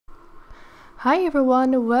Hi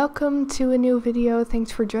everyone, welcome to a new video.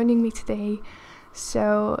 Thanks for joining me today.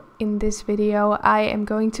 So in this video I am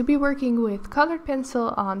going to be working with colored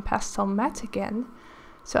pencil on Pastelmat again.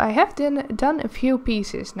 So I have done a few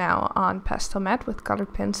pieces now on Pastelmat with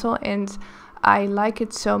colored pencil and I like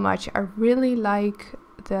it so much. I really like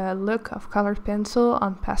the look of colored pencil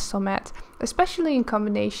on Pastelmat, especially in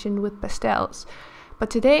combination with pastels.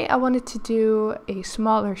 But today I wanted to do a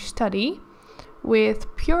smaller study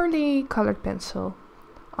with purely colored pencil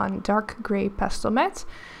on dark gray Pastelmat,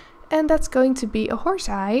 and that's going to be a horse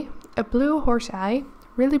eye, a blue horse eye,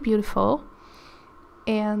 really beautiful.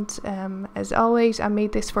 And as always, I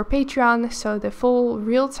made this for Patreon, so the full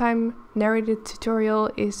real-time narrated tutorial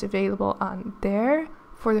is available on there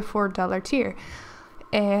for the $4 tier.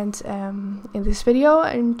 And in this video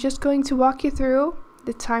I'm just going to walk you through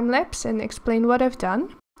the time lapse and explain what I've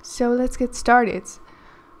done. So let's get started.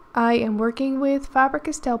 I am working with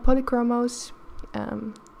Faber-Castell Polychromos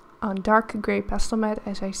on dark grey Pastelmat,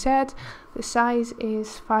 as I said. The size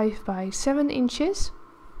is 5 by 7 inches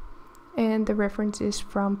and the reference is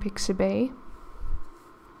from Pixabay.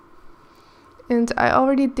 And I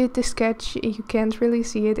already did the sketch, you can't really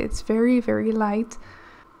see it, it's very light.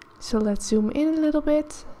 So let's zoom in a little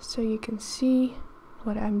bit so you can see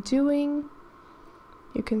what I'm doing.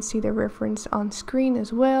 You can see the reference on screen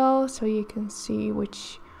as well, so you can see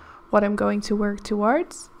what I'm going to work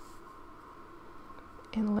towards.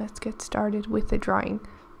 And let's get started with the drawing.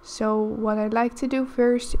 So what I like to do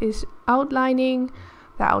first is outlining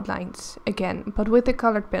the outlines again, but with the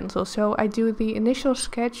colored pencil. So I do the initial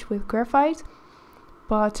sketch with graphite,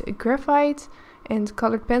 but graphite and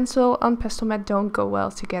colored pencil on Pastelmat don't go well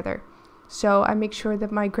together. So I make sure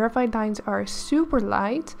that my graphite lines are super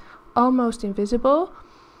light, almost invisible.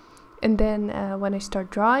 And then when I start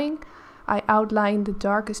drawing, I outline the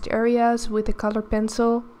darkest areas with a colored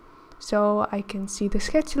pencil so I can see the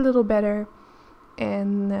sketch a little better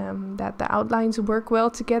and that the outlines work well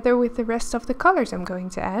together with the rest of the colors I'm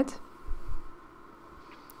going to add.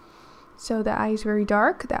 So the eye is very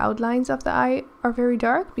dark, the outlines of the eye are very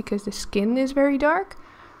dark because the skin is very dark.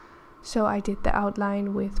 So I did the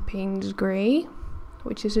outline with Payne's Gray,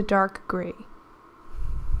 which is a dark gray.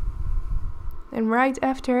 And right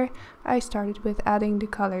after I started with adding the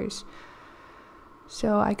colors.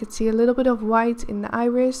 So I could see a little bit of white in the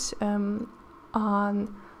iris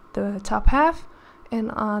on the top half and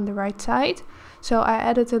on the right side. So I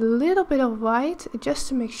added a little bit of white just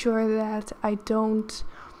to make sure that I don't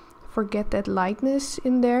forget that lightness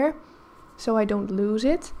in there, so I don't lose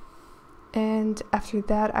it. And after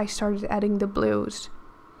that I started adding the blues.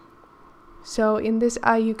 So in this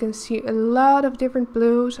eye you can see a lot of different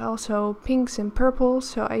blues, also pinks and purples,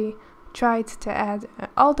 so I tried to add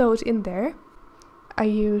all those in there. I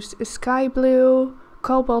used a sky blue,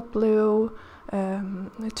 cobalt blue,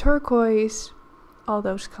 a turquoise, all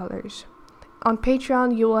those colors. On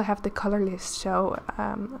Patreon you will have the color list, so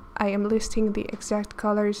I am listing the exact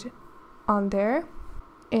colors on there.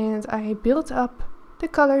 And I built up the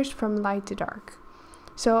colors from light to dark.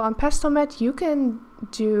 So on Pastelmat you can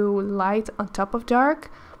do light on top of dark,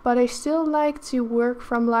 but I still like to work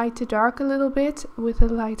from light to dark a little bit with a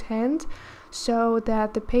light hand, so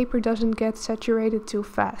that the paper doesn't get saturated too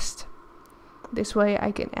fast. This way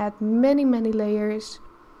I can add many layers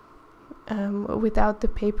without the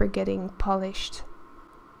paper getting polished.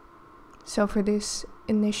 So for this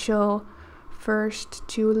initial first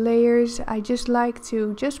 2 layers I just like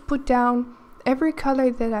to put down every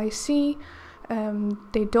color that I see.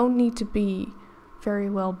 They don't need to be very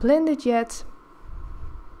well blended yet.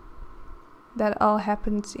 That all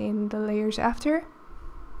happens in the layers after.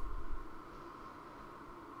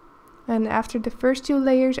 And after the first 2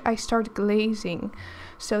 layers I start glazing.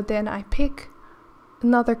 So then I pick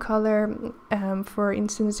another color. For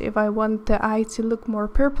instance, if I want the eye to look more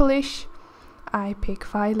purplish, I pick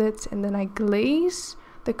violet and then I glaze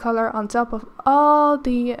the color on top of all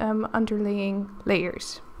the underlaying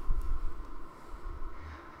layers.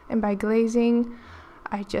 And by glazing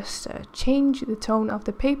I just change the tone of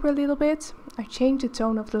the paper a little bit. I change the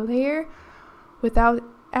tone of the layer without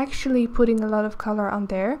actually putting a lot of color on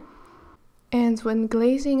there. And when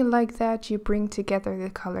glazing like that you bring together the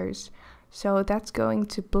colors. So that's going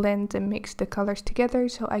to blend and mix the colors together.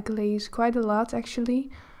 So I glaze quite a lot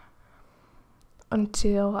actually,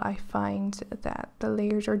 until I find that the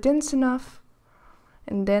layers are dense enough.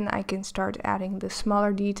 And then I can start adding the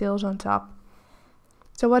smaller details on top.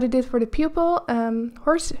 So what I did for the pupil,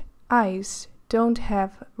 horse eyes don't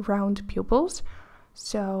have round pupils.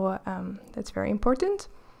 So that's very important.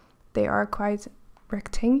 They are quite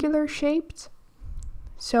rectangular shaped.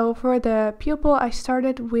 So for the pupil, I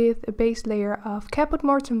started with a base layer of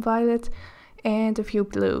Pastelmat and violet and a few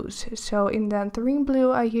blues. So Leontine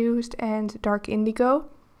blue I used and dark indigo,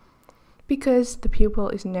 because the pupil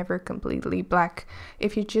is never completely black.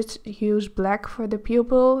 If you just use black for the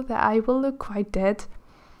pupil, the eye will look quite dead,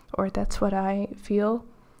 or that's what I feel.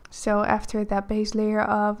 So after that base layer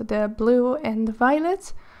of the blue and the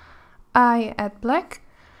violet, I add black.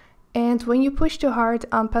 And when you push too hard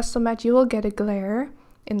on Pastelmat, you will get a glare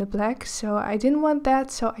in the black, so I didn't want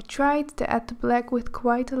that, so I tried to add the black with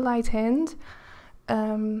quite a light hand.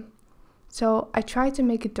 So I tried to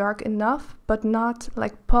make it dark enough, but not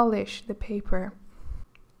like polish the paper.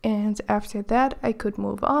 And after that I could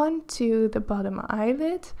move on to the bottom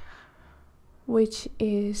eyelid, which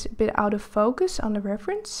is a bit out of focus on the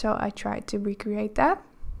reference, so I tried to recreate that.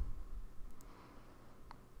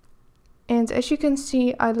 And as you can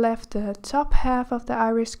see, I left the top half of the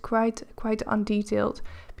iris quite undetailed,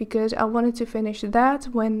 because I wanted to finish that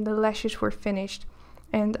when the lashes were finished.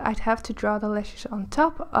 And I'd have to draw the lashes on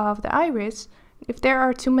top of the iris. If there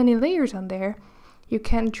are too many layers on there, you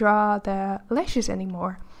can't draw the lashes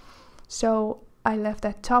anymore. So I left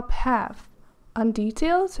that top half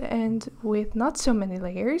undetailed and with not so many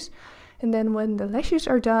layers. And then when the lashes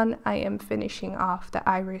are done, I am finishing off the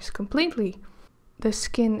iris completely. The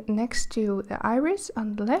skin next to the iris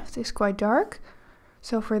on the left is quite dark.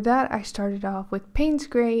 So for that I started off with Payne's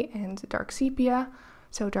Gray and Dark Sepia.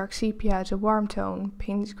 So Dark Sepia is a warm tone,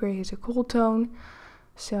 Payne's Gray is a cool tone.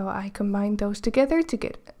 So I combined those together to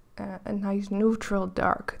get a nice neutral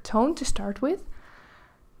dark tone to start with.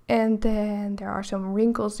 And then there are some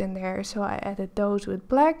wrinkles in there, so I added those with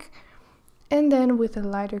black. And then with a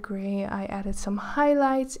lighter gray I added some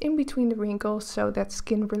highlights in between the wrinkles so that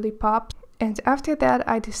skin really pops. And after that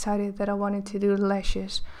I decided that I wanted to do the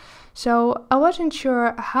lashes. So I wasn't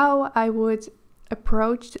sure how I would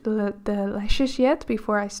approach the lashes yet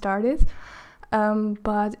before I started.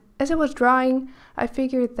 But as I was drawing, I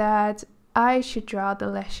figured that I should draw the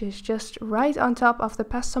lashes just right on top of the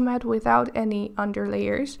Pastelmat without any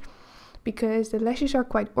underlayers, because the lashes are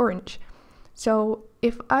quite orange. So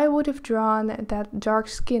if I would have drawn that dark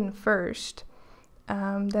skin first,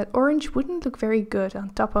 that orange wouldn't look very good on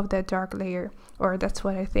top of that dark layer, or that's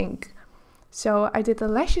what I think. So I did the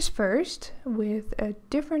lashes first with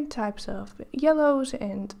different types of yellows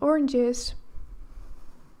and oranges.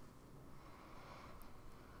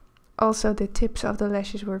 Also the tips of the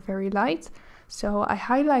lashes were very light, so I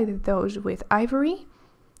highlighted those with ivory.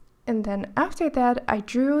 And then after that I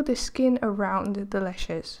drew the skin around the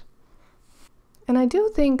lashes. And I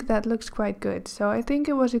do think that looks quite good, so I think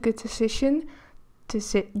it was a good decision.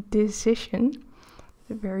 Decision,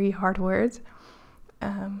 a very hard word.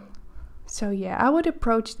 So yeah, I would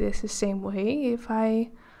approach this the same way if I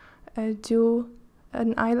do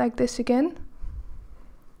an eye like this again.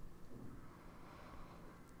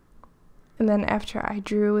 And then after I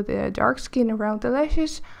drew the dark skin around the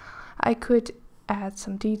lashes, I could add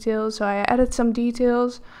some details. So I added some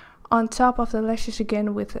details on top of the lashes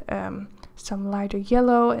again with some lighter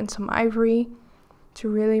yellow and some ivory to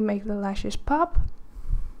really make the lashes pop.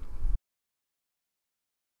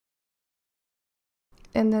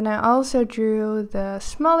 And then I also drew the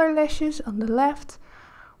smaller lashes on the left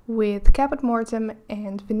with Caput Mortem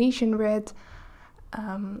and Venetian Red.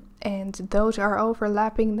 And those are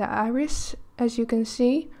overlapping the iris, as you can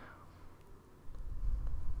see.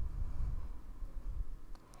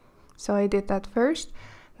 So I did that first.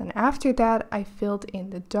 Then after that I filled in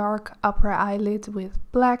the dark upper eyelid with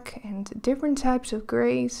black and different types of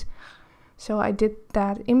grays. So I did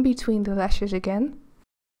that in between the lashes again.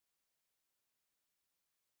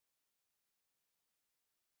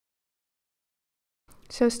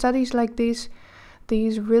 So studies like these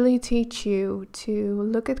really teach you to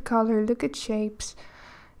look at color, look at shapes.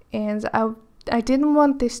 And I didn't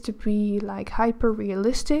want this to be like hyper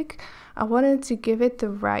realistic. I wanted to give it the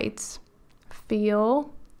right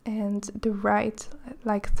feel and the right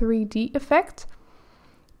like 3D effect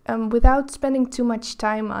without spending too much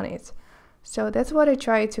time on it. So that's what I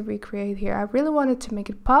tried to recreate here. I really wanted to make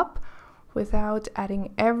it pop without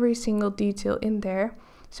adding every single detail in there.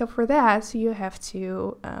 So for that you have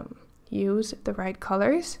to use the right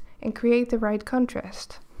colors and create the right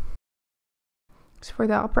contrast. So for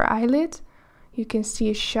the upper eyelid, you can see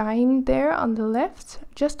a shine there on the left,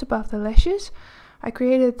 just above the lashes. I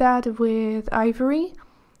created that with ivory,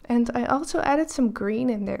 and I also added some green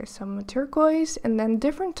in there, some turquoise, and then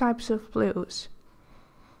different types of blues.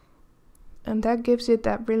 And that gives it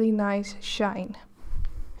that really nice shine.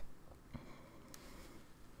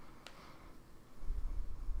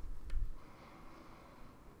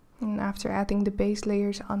 And after adding the base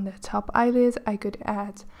layers on the top eyelid, I could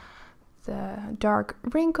add the dark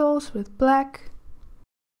wrinkles with black.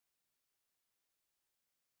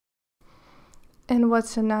 And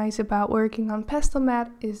what's so nice about working on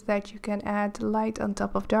Pastelmat is that you can add light on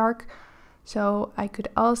top of dark. So I could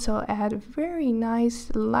also add very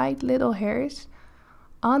nice light little hairs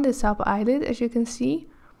on the top eyelid, as you can see,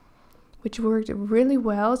 which worked really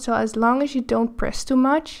well. So as long as you don't press too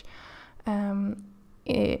much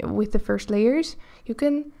with the first layers, you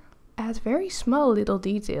can add very small little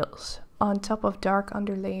details on top of dark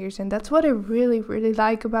underlayers, and that's what I really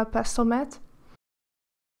like about Pastelmat.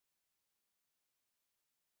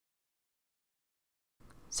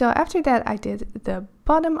 So after that I did the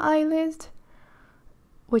bottom eyelid,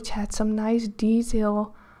 which had some nice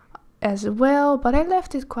detail as well, but I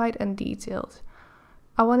left it quite undetailed.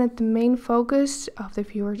 I wanted the main focus of the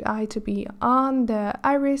viewer's eye to be on the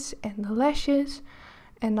iris and the lashes,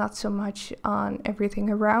 and not so much on everything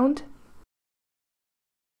around.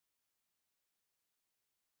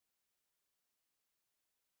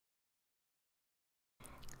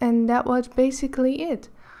 And that was basically it.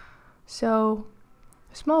 So,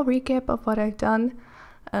 a small recap of what I've done.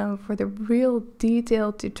 For the real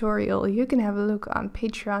detailed tutorial, you can have a look on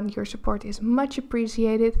Patreon. Your support is much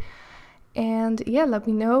appreciated. And yeah, let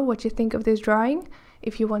me know what you think of this drawing.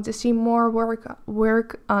 If you want to see more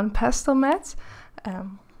work on Pastelmat,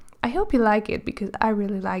 I hope you like it, because I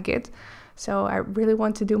really like it. So I really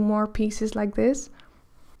want to do more pieces like this.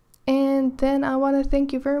 And then I want to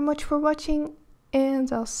thank you very much for watching,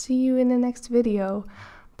 and I'll see you in the next video.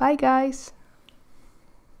 Bye guys!